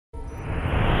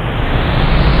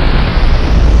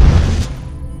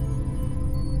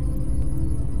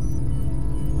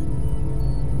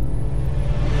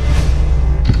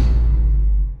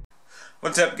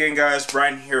What's up, gang, guys?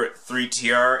 Brian here at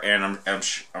 3TR, and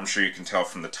I'm sure you can tell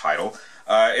from the title.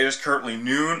 It is currently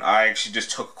noon. I actually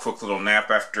just took a quick little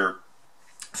nap after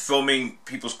filming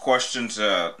people's questions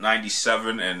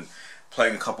 97 and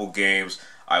playing a couple games.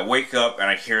 I wake up and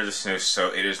I hear this news,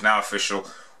 so it is now official.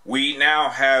 We now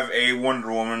have a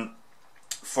Wonder Woman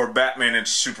for Batman and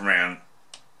Superman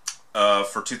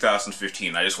for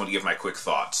 2015. I just want to give my quick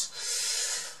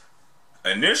thoughts.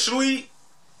 Initially,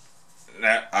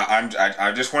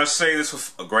 I just want to say this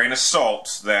with a grain of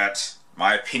salt that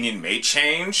my opinion may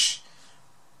change,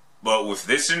 but with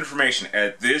this information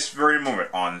at this very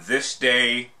moment, on this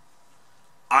day,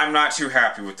 I'm not too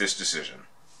happy with this decision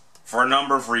for a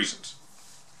number of reasons.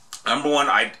 Number one,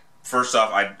 I'm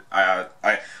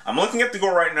looking at the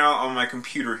girl right now on my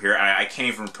computer here. I can't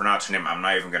even pronounce her name. I'm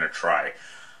not even going to try.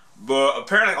 But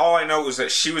apparently all I know is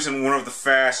that she was in one of the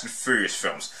Fast and Furious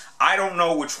films. I don't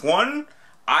know which one.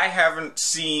 I haven't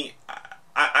seen...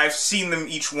 I've seen them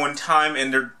each one time,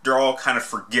 and they're all kind of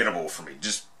forgettable for me.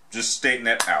 Just stating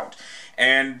that out.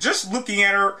 And just looking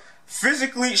at her,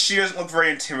 physically, she doesn't look very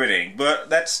intimidating. But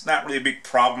that's not really a big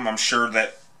problem. I'm sure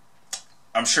that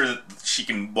she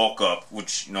can bulk up,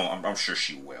 which, you know, I'm sure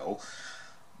she will.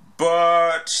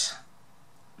 But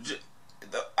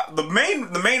the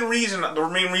main reason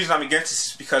I'm against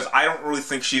this is because I don't really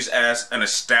think she's as an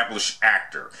established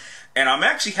actor. And I'm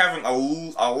actually having a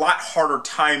lot harder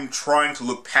time trying to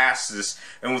look past this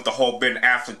than with the whole Ben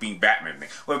Affleck being Batman thing.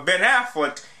 With Ben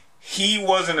Affleck, he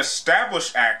was an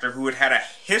established actor who had a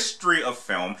history of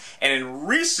film, and in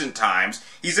recent times,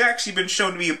 he's actually been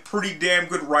shown to be a pretty damn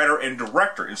good writer and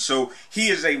director. And so he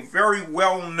is a very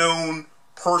well-known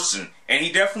person, and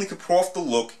he definitely could pull off the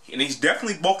look, and he's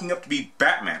definitely bulking up to be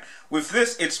Batman. With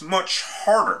this, it's much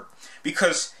harder,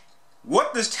 because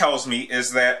what this tells me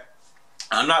is that,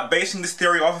 I'm not basing this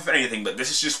theory off of anything, but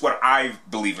this is just what I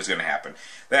believe is going to happen.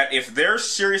 That if they're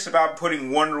serious about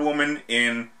putting Wonder Woman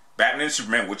in Batman and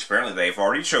Superman, which apparently they've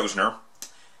already chosen her,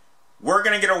 we're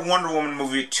going to get a Wonder Woman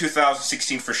movie in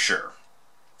 2016 for sure.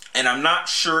 And I'm not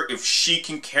sure if she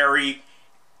can carry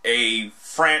a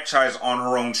franchise on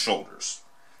her own shoulders.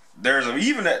 There's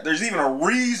even a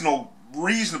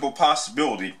reasonable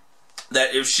possibility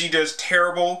that if she does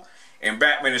terrible in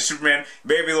Batman and Superman,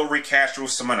 maybe they'll recast her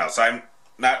with someone else. I'm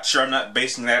not sure. I'm not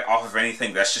basing that off of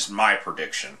anything. That's just my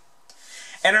prediction.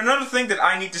 And another thing that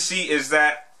I need to see is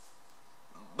that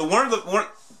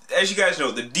as you guys know,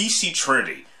 the DC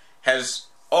Trinity has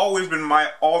always been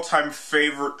my all-time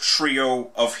favorite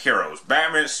trio of heroes.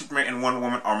 Batman, Superman, and Wonder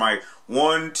Woman are my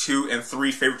 1, 2, and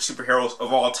 3 favorite superheroes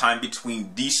of all time between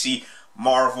DC,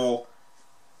 Marvel,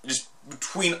 just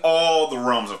between all the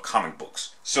realms of comic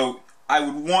books. So I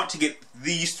would want to get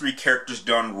these 3 characters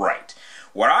done right.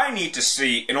 What I need to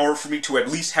see, in order for me to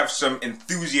at least have some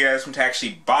enthusiasm to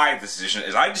actually buy this decision,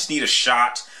 is I just need a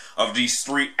shot of these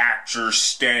 3 actors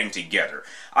standing together.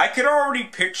 I could already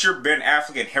picture Ben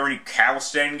Affleck and Henry Cavill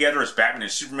standing together as Batman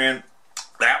and Superman.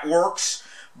 That works.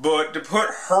 But to put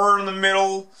her in the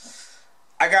middle,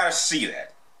 I gotta see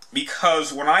that.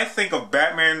 Because when I think of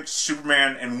Batman,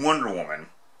 Superman, and Wonder Woman,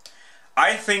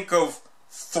 I think of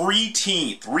 3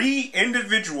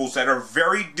 individuals that are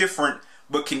very different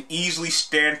but can easily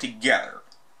stand together.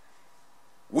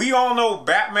 We all know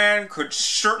Batman could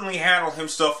certainly handle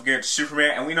himself against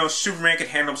Superman, and we know Superman can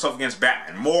handle himself against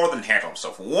Batman, more than handle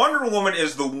himself. Wonder Woman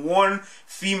is the one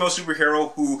female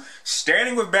superhero who,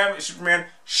 standing with Batman and Superman,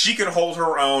 she can hold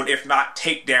her own, if not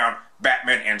take down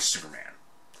Batman and Superman.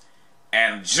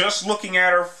 And just looking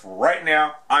at her right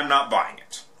now, I'm not buying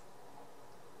it.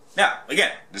 Now,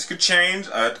 again, this could change.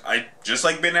 Just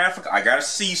like Ben Affleck, I gotta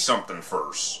see something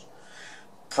first.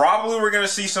 Probably we're going to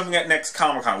see something at next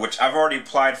Comic-Con, which I've already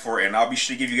applied for, and I'll be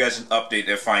sure to give you guys an update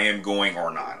if I am going or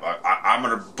not. I'm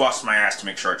going to bust my ass to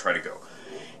make sure I try to go.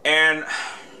 And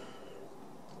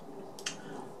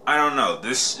I don't know.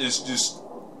 This is just...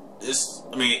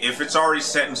 I mean, if it's already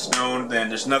set in stone, then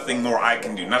there's nothing more I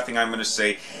can do. Nothing I'm going to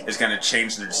say is going to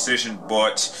change the decision,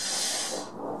 but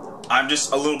I'm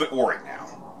just a little bit worried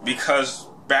now. Because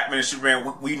Batman and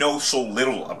Superman, we know so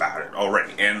little about it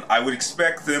already, and I would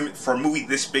expect them, for a movie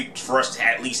this big, for us to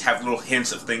at least have little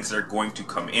hints of things that are going to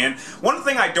come in. One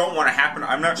thing I don't want to happen,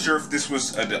 I'm not sure if this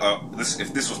was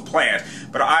planned,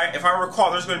 but if I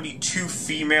recall, there's going to be 2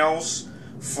 females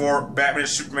for Batman and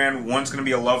Superman. One's going to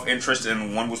be a love interest,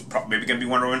 and one was maybe going to be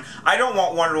Wonder Woman. I don't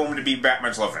want Wonder Woman to be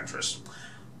Batman's love interest.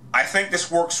 I think this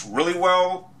works really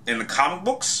well in the comic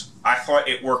books. I thought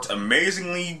it worked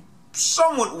amazingly,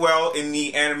 somewhat well in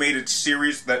the animated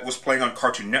series that was playing on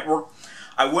Cartoon Network.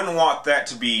 I wouldn't want that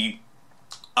to be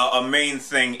a main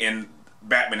thing in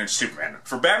Batman and Superman.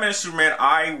 For Batman and Superman,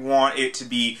 I want it to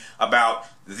be about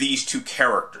these two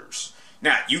characters.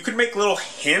 Now, you can make little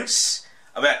hints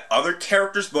about other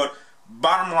characters, but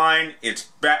bottom line, it's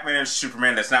Batman and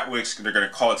Superman. That's not what they're going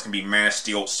to call it. It's going to be Man of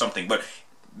Steel something, but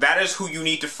that is who you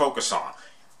need to focus on.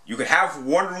 You could have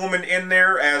Wonder Woman in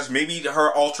there as maybe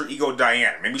her alter ego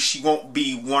Diana. Maybe she won't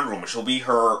be Wonder Woman. She'll be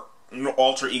her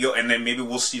alter ego, and then maybe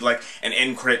we'll see like an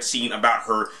end credit scene about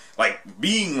her like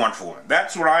being Wonder Woman.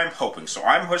 That's what I'm hoping. So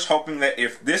I'm just hoping that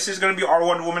if this is going to be our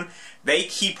Wonder Woman, they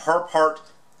keep her part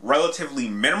relatively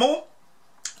minimal.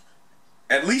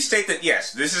 At least state that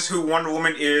yes, this is who Wonder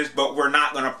Woman is, but we're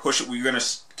not going to push it. We're going to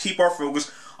keep our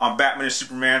focus on Batman and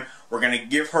Superman. We're going to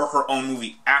give her her own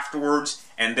movie afterwards,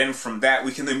 and then from that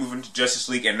we can then move into Justice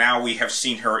League, and now we have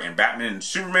seen her in Batman and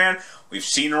Superman. We've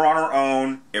seen her on her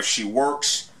own. If she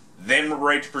works, then we're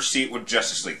ready to proceed with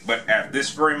Justice League. But at this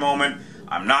very moment,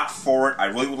 I'm not for it. I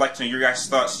really would like to know your guys'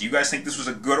 thoughts. Do you guys think this was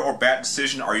a good or bad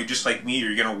decision? Are you just like me? Or are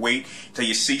you going to wait until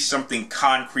you see something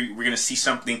concrete? We're going to see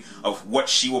something of what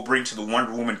she will bring to the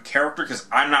Wonder Woman character? Because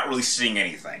I'm not really seeing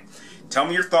anything. Tell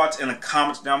me your thoughts in the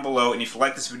comments down below. And if you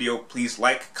like this video, please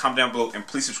like, comment down below, and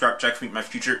please subscribe to check for my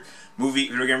future movie,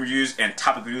 video game reviews, and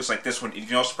topic videos like this one. You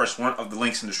can also press one of the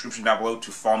links in the description down below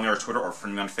to follow me on Twitter or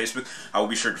friend me on Facebook. I will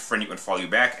be sure to friend you and follow you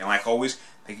back. And like always,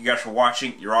 thank you guys for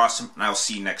watching. You're awesome, and I will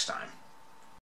see you next time.